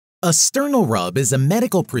A sternal rub is a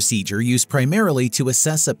medical procedure used primarily to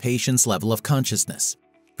assess a patient's level of consciousness,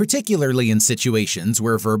 particularly in situations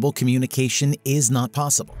where verbal communication is not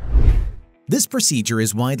possible. This procedure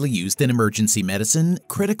is widely used in emergency medicine,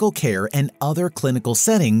 critical care, and other clinical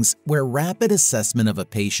settings where rapid assessment of a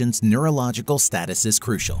patient's neurological status is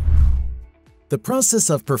crucial. The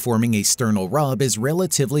process of performing a sternal rub is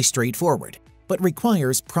relatively straightforward, but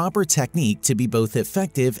requires proper technique to be both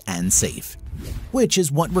effective and safe, which is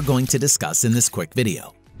what we're going to discuss in this quick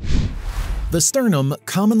video. The sternum,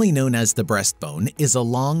 commonly known as the breastbone, is a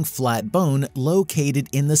long, flat bone located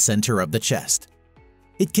in the center of the chest.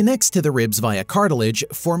 It connects to the ribs via cartilage,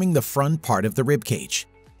 forming the front part of the rib cage,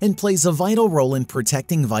 and plays a vital role in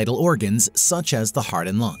protecting vital organs such as the heart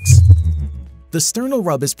and lungs. The sternal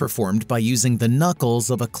rub is performed by using the knuckles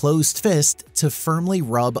of a closed fist to firmly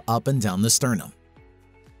rub up and down the sternum.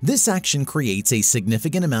 This action creates a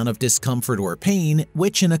significant amount of discomfort or pain,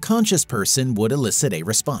 which in a conscious person would elicit a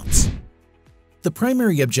response. The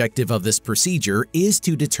primary objective of this procedure is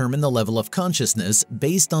to determine the level of consciousness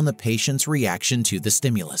based on the patient's reaction to the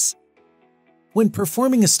stimulus. When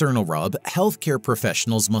performing a sternal rub, healthcare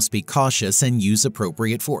professionals must be cautious and use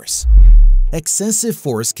appropriate force. Excessive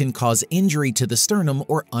force can cause injury to the sternum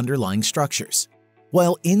or underlying structures,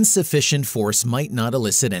 while insufficient force might not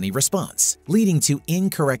elicit any response, leading to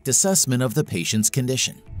incorrect assessment of the patient's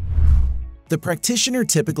condition. The practitioner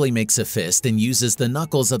typically makes a fist and uses the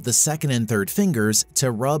knuckles of the second and third fingers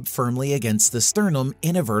to rub firmly against the sternum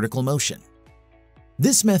in a vertical motion.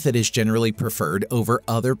 This method is generally preferred over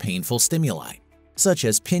other painful stimuli, such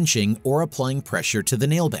as pinching or applying pressure to the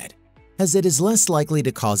nail bed, as it is less likely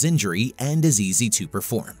to cause injury and is easy to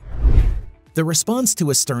perform. The response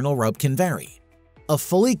to a sternal rub can vary. A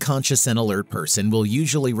fully conscious and alert person will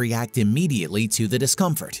usually react immediately to the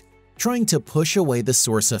discomfort, trying to push away the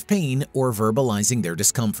source of pain or verbalizing their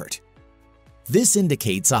discomfort. This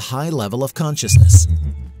indicates a high level of consciousness.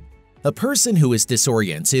 A person who is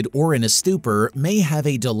disoriented or in a stupor may have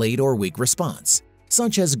a delayed or weak response,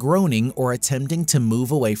 such as groaning or attempting to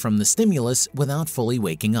move away from the stimulus without fully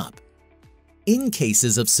waking up. In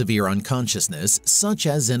cases of severe unconsciousness, such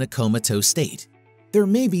as in a comatose state, there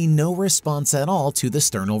may be no response at all to the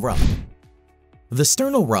sternal rub. The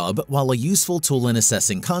sternal rub, while a useful tool in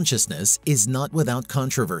assessing consciousness, is not without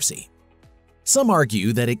controversy. Some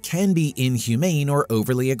argue that it can be inhumane or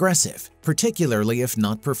overly aggressive, particularly if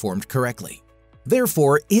not performed correctly.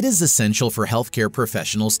 Therefore, it is essential for healthcare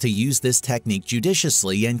professionals to use this technique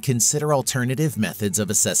judiciously and consider alternative methods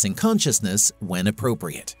of assessing consciousness when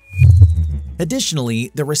appropriate.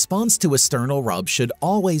 Additionally, the response to a sternal rub should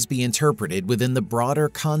always be interpreted within the broader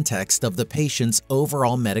context of the patient's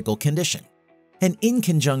overall medical condition and in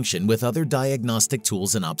conjunction with other diagnostic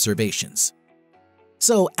tools and observations.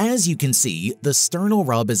 So, as you can see, the sternal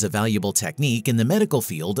rub is a valuable technique in the medical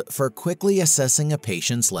field for quickly assessing a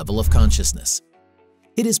patient's level of consciousness.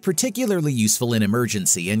 It is particularly useful in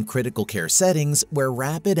emergency and critical care settings where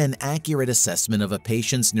rapid and accurate assessment of a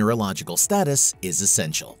patient's neurological status is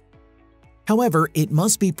essential. However, it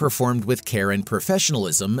must be performed with care and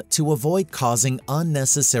professionalism to avoid causing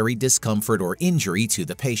unnecessary discomfort or injury to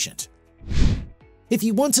the patient. If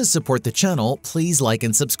you want to support the channel, please like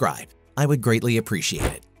and subscribe. I would greatly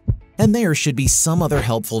appreciate it. And there should be some other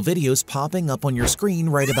helpful videos popping up on your screen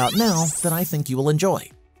right about now that I think you will enjoy.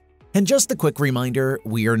 And just a quick reminder,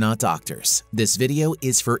 we are not doctors. This video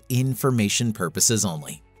is for information purposes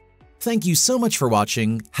only. Thank you so much for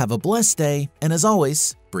watching, have a blessed day, and as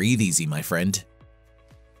always, breathe easy, my friend.